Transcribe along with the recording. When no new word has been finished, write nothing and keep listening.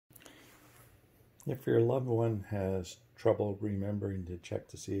If your loved one has trouble remembering to check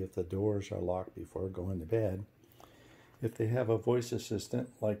to see if the doors are locked before going to bed, if they have a voice assistant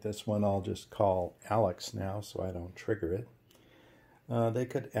like this one, I'll just call Alex now so I don't trigger it. They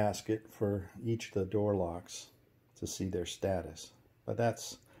could ask it for each of the door locks to see their status. But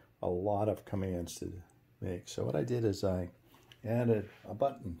that's a lot of commands to make. So what I did is I added a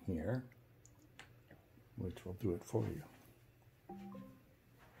button here, which will do it for you.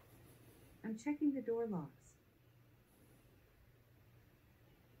 I'm checking the door locks.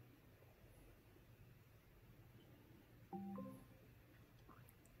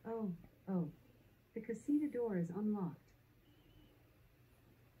 Oh, the casita door is unlocked.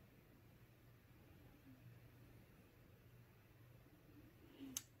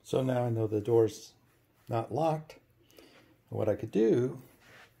 So now I know the door's not locked. What I could do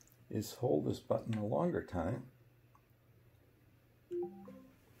is hold this button a longer time.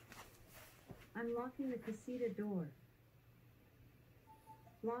 I'm locking the casita door.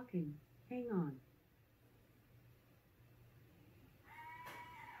 Locking. Hang on.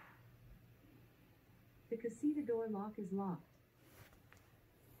 The casita door lock is locked.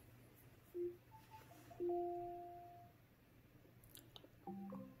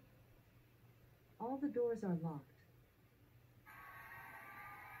 All the doors are locked.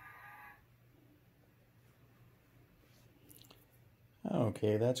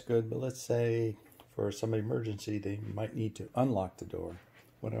 Okay, that's good, but let's say for some emergency they might need to unlock the door.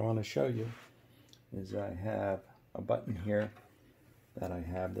 What I want to show you is I have a button here that I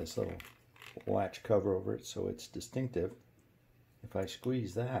have this little latch cover over it so it's distinctive. If I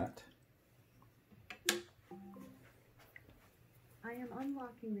squeeze that, I am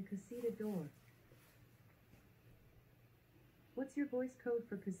unlocking the casita door. What's your voice code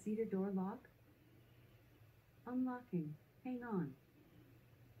for casita door lock? Unlocking. Hang on.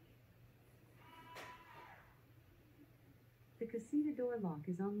 The casita door lock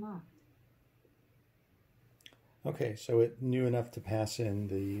is unlocked. okay, so it knew enough to pass in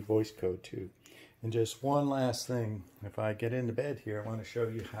the voice code too. And just one last thing, if I get into bed here, I want to show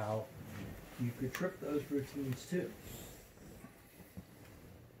you how you could trip those routines too.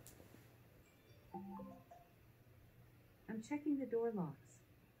 I'm checking the door locks.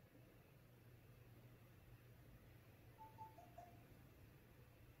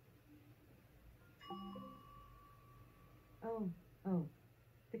 Oh,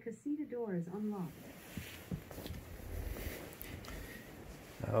 the casita door is unlocked.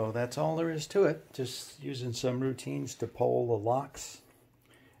 Oh, that's all there is to it. Just using some routines to pull the locks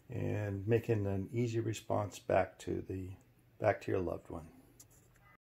and making an easy response back to your loved one.